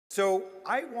So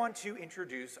I want to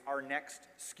introduce our next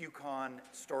skucon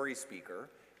story speaker.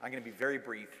 I'm going to be very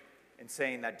brief in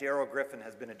saying that Daryll Griffin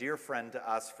has been a dear friend to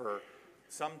us for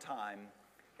some time.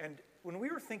 And when we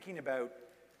were thinking about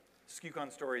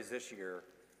skucon stories this year,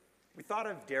 we thought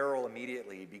of Daryll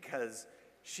immediately because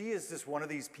she is just one of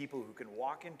these people who can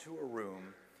walk into a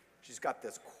room, she's got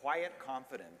this quiet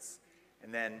confidence,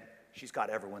 and then she's got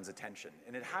everyone's attention.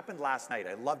 And it happened last night.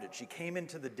 I loved it. She came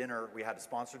into the dinner, we had a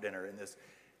sponsor dinner, in this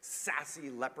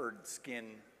sassy leopard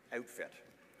skin outfit.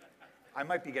 I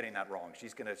might be getting that wrong.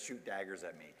 She's going to shoot daggers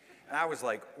at me. And I was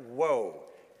like, whoa,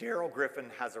 Daryll Griffin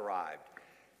has arrived.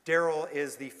 Daryll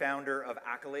is the founder of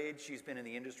Accolades. She's been in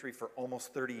the industry for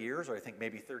almost 30 years, or I think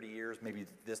maybe 30 years, maybe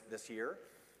this year.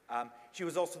 She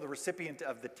was also the recipient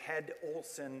of the Ted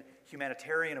Olson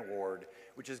Humanitarian Award,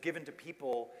 which is given to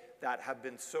people that have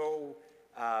been so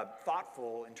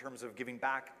thoughtful in terms of giving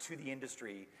back to the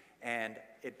industry. And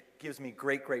it gives me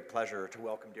great, great pleasure to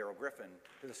welcome Daryll Griffin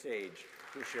to the stage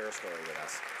to share a story with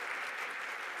us.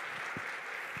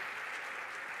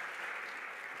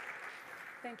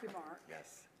 Thank you, Mark.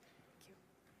 Yes.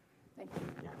 Thank you.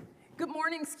 Thank you. Good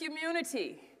morning,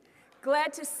 community.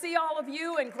 Glad to see all of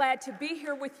you and glad to be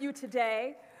here with you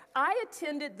today. I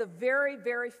attended the very,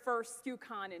 very first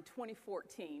skucon in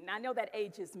 2014. I know that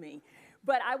ages me,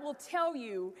 but I will tell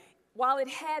you, while it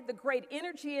had the great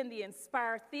energy in the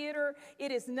Inspire Theater, it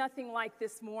is nothing like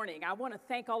this morning. I want to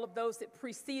thank all of those that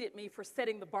preceded me for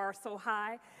setting the bar so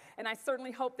high, and I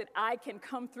certainly hope that I can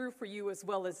come through for you as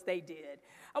well as they did.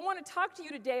 I want to talk to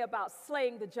you today about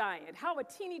slaying the giant, how a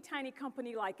teeny tiny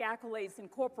company like Accolades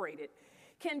Incorporated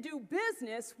can do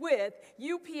business with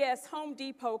UPS, Home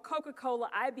Depot, Coca-Cola,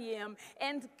 IBM,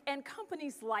 and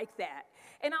companies like that.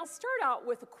 And I'll start out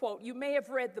with a quote. You may have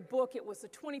read the book. It was a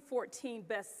 2014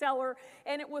 bestseller,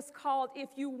 and it was called, "If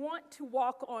you want to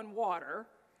walk on water,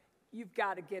 you've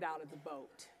got to get out of the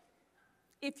boat."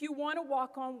 If you want to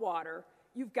walk on water,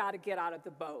 you've got to get out of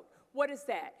the boat. What is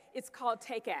that? It's called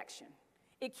take action.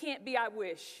 It can't be I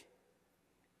wish.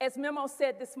 As Memo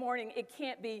said this morning, it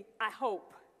can't be I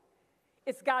hope.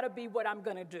 It's got to be what I'm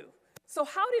going to do. So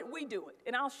how did we do it?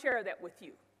 And I'll share that with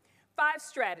you. 5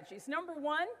 strategies. Number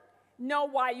 1, know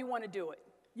why you want to do it.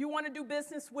 You want to do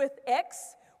business with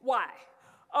X? Why?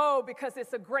 Oh, because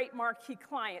it's a great marquee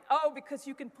client. Oh, because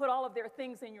you can put all of their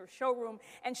things in your showroom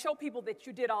and show people that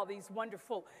you did all these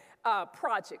wonderful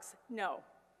projects. No,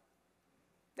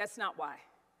 that's not why.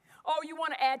 Oh, you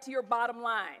want to add to your bottom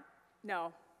line.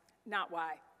 No, not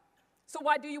why. So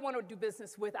why do you want to do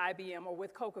business with IBM or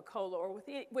with Coca-Cola or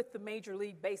with the Major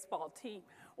League Baseball team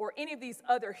or any of these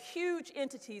other huge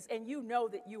entities, and you know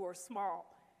that you are small?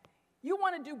 You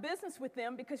want to do business with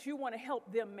them because you want to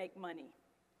help them make money.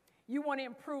 You want to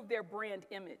improve their brand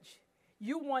image.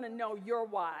 You want to know your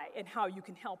why and how you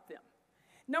can help them.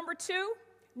 Number 2,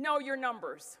 know your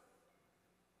numbers.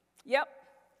 Yep,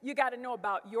 you got to know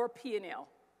about your P&L.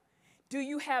 Do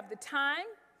you have the time?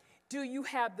 Do you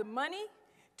have the money?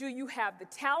 Do you have the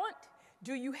talent?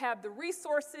 Do you have the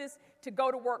resources to go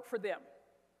to work for them?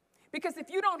 Because if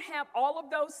you don't have all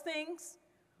of those things,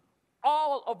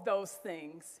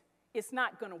 it's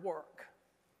not going to work.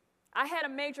 I had a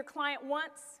major client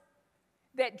once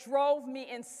that drove me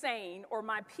insane, or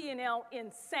my P&L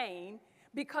insane,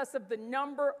 because of the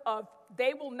number of,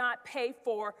 they will not pay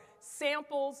for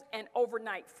samples and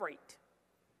overnight freight.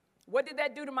 What did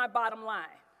that do to my bottom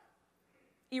line?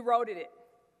 Eroded it.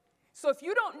 So if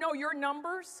you don't know your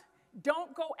numbers,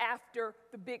 don't go after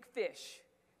the big fish,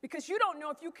 because you don't know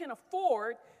if you can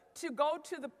afford to go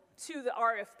to the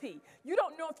RFP. You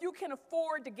don't know if you can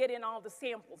afford to get in all the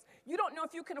samples. You don't know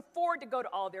if you can afford to go to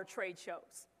all their trade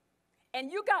shows. And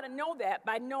you got to know that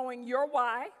by knowing your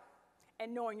why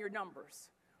and knowing your numbers.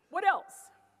 What else?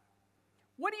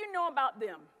 What do you know about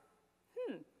them?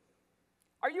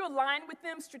 Are you aligned with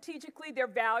them strategically, their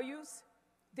values,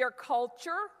 their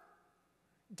culture?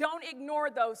 Don't ignore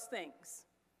those things.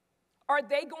 Are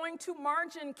they going to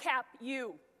margin cap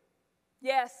you?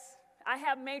 Yes, I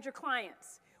have major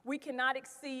clients. We cannot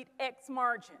exceed X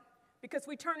margin because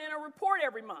we turn in a report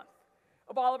every month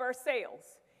of all of our sales.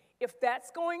 If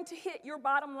that's going to hit your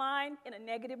bottom line in a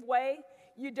negative way,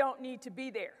 you don't need to be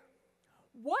there.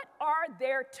 What are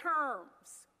their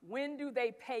terms? When do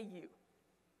they pay you?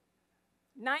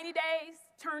 90 days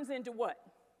turns into what?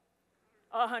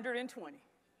 120.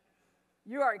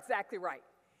 You are exactly right.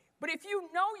 But if you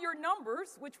know your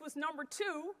numbers, which was number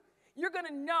 2, you're going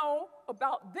to know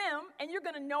about them, and you're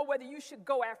going to know whether you should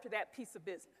go after that piece of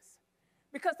business.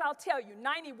 Because I'll tell you,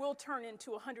 90 will turn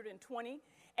into 120,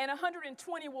 and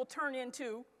 120 will turn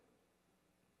into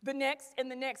the next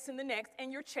and the next and the next,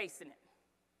 and you're chasing it.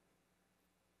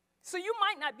 So you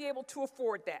might not be able to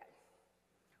afford that.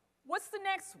 What's the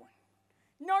next one?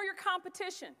 Know your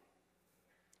competition.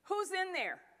 Who's in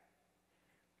there?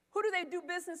 Who do they do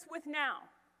business with now?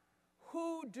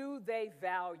 Who do they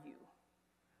value?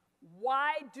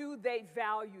 Why do they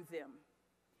value them?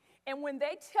 And when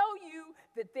they tell you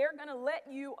that they're going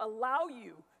to allow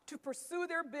you to pursue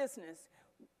their business,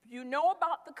 you know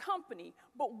about the company,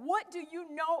 but what do you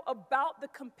know about the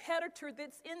competitor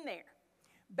that's in there?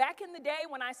 Back in the day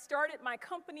when I started my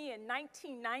company in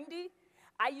 1990,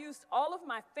 I used all of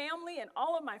my family and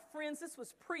all of my friends. This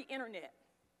was pre-internet.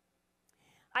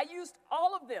 I used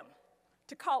all of them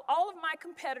to call all of my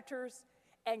competitors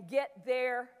and get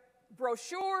their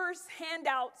brochures,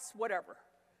 handouts, whatever.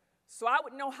 So I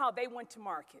would know how they went to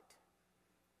market.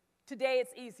 Today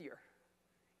it's easier.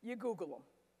 You Google them.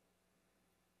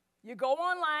 You go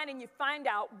online and you find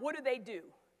out what do they do.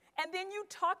 And then you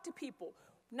talk to people.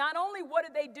 Not only what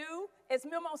do they do, as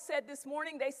Memo said this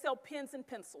morning, they sell pens and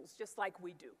pencils just like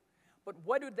we do. But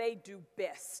what do they do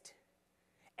best?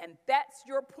 And that's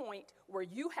your point where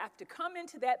you have to come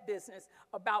into that business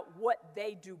about what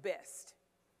they do best.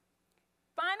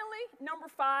 Finally, number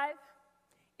 5,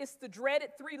 it's the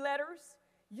dreaded 3 letters.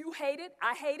 You hate it,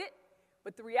 I hate it,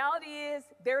 but the reality is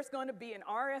there's going to be an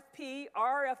RFP,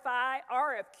 RFI,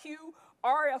 RFQ,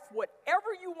 RF, whatever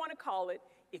you want to call it,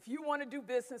 if you want to do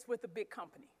business with a big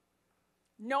company.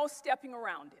 No stepping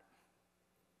around it.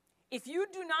 If you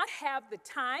do not have the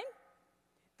time,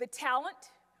 the talent,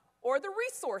 or the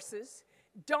resources,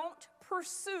 don't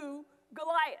pursue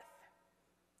Goliath.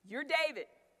 You're David.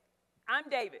 I'm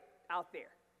David out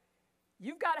there.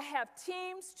 You've got to have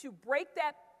teams to break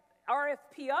that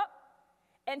RFP up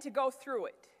and to go through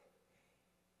it.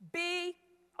 Be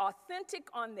authentic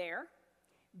on there.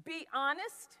 Be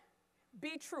honest.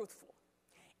 Be truthful.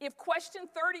 If question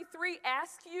 33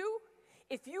 asks you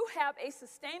if you have a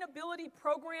sustainability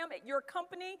program at your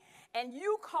company and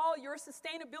you call your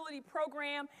sustainability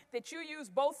program that you use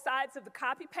both sides of the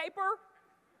copy paper,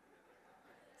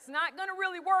 it's not going to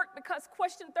really work because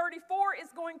question 34 is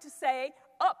going to say,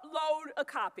 upload a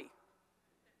copy.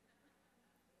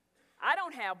 I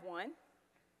don't have one.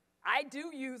 I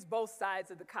do use both sides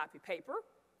of the copy paper.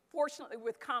 Fortunately,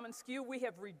 with Common SKU, we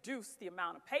have reduced the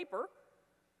amount of paper.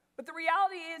 But the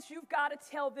reality is you've got to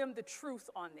tell them the truth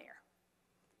on there.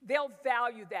 They'll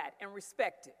value that and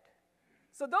respect it.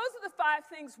 So those are the 5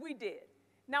 things we did.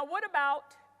 Now, what about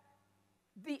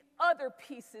the other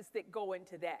pieces that go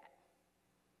into that?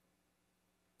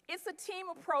 It's a team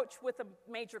approach with a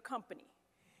major company.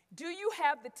 Do you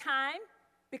have the time?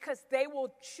 Because they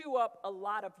will chew up a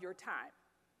lot of your time.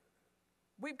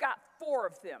 We've got 4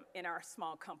 of them in our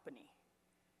small company.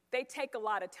 They take a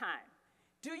lot of time.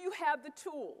 Do you have the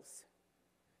tools?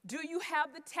 Do you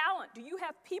have the talent? Do you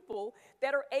have people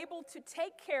that are able to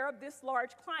take care of this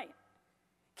large client?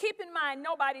 Keep in mind,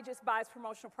 nobody just buys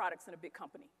promotional products in a big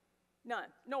company. None,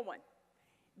 no one.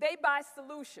 They buy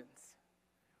solutions,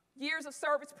 years of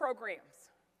service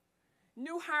programs,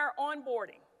 new hire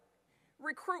onboarding,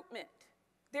 recruitment.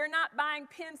 They're not buying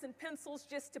pens and pencils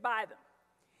just to buy them.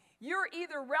 You're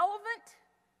either relevant,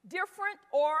 different,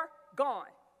 or gone.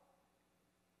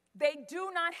 They do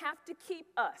not have to keep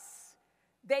us.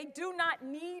 They do not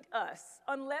need us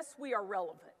unless we are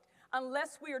relevant,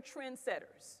 unless we are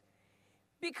trendsetters.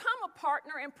 Become a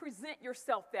partner and present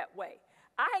yourself that way.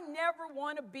 I never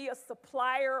want to be a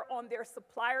supplier on their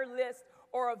supplier list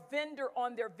or a vendor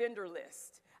on their vendor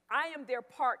list. I am their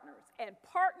partners, and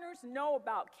partners know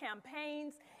about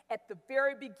campaigns at the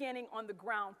very beginning on the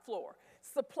ground floor.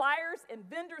 Suppliers and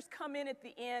vendors come in at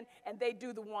the end, and they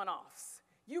do the one-offs.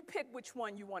 You pick which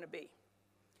one you want to be.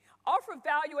 Offer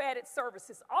value-added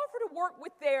services. Offer to work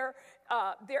with their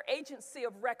agency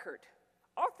of record.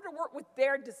 Offer to work with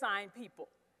their design people.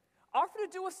 Offer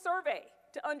to do a survey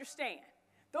to understand.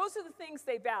 Those are the things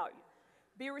they value.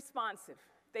 Be responsive.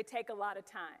 They take a lot of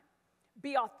time.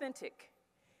 Be authentic.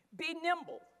 Be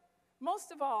nimble.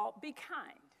 Most of all, be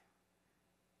kind.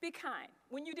 Be kind.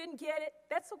 When you didn't get it,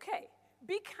 that's okay.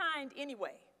 Be kind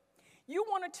anyway. You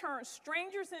want to turn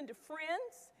strangers into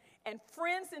friends and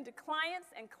friends into clients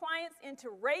and clients into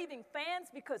raving fans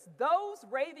because those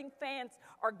raving fans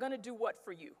are going to do what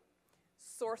for you?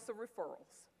 Source of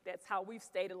referrals. That's how we've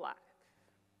stayed alive.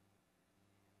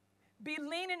 Be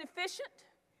lean and efficient.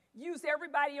 Use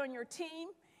everybody on your team,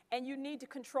 and you need to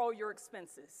control your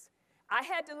expenses. I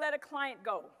had to let a client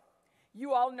go.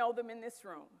 You all know them in this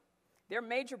room. Their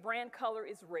major brand color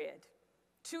is red.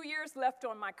 2 years left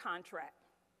on my contract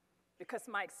because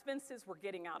my expenses were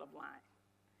getting out of line.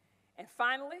 And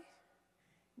finally,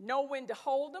 know when to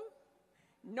hold them,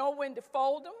 know when to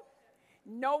fold them,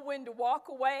 know when to walk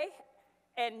away,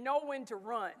 and know when to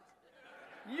run.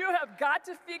 You have got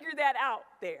to figure that out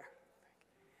there.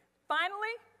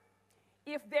 Finally,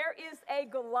 if there is a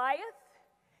Goliath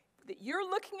that you're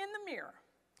looking in the mirror,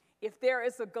 if there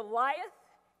is a Goliath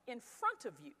in front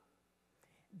of you,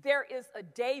 there is a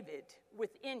David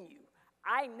within you.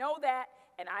 I know that,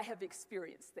 and I have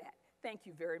experienced that. Thank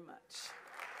you very much.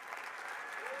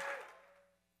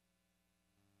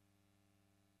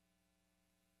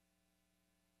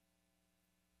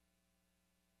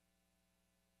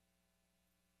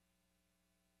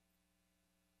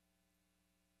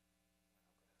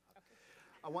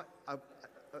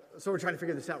 So we're trying to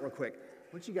figure this out real quick.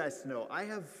 I want you guys to know, I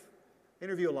have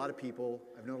interviewed a lot of people.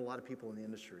 I've known a lot of people in the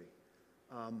industry.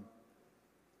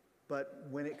 But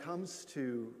when it comes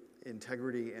to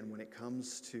integrity and when it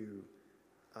comes to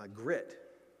grit,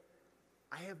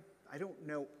 I don't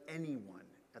know anyone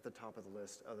at the top of the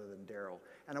list other than Daryll.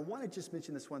 And I want to just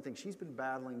mention this one thing. She's been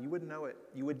battling, you wouldn't know it,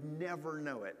 you would never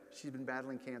know it. She's been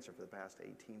battling cancer for the past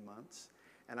 18 months.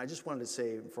 And I just wanted to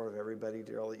say in front of everybody,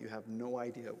 Daryll, that you have no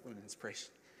idea what an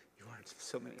inspiration you are to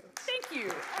so many of us. Thank you.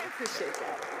 I appreciate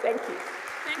that. Thank you.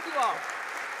 Thank you all.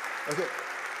 Okay.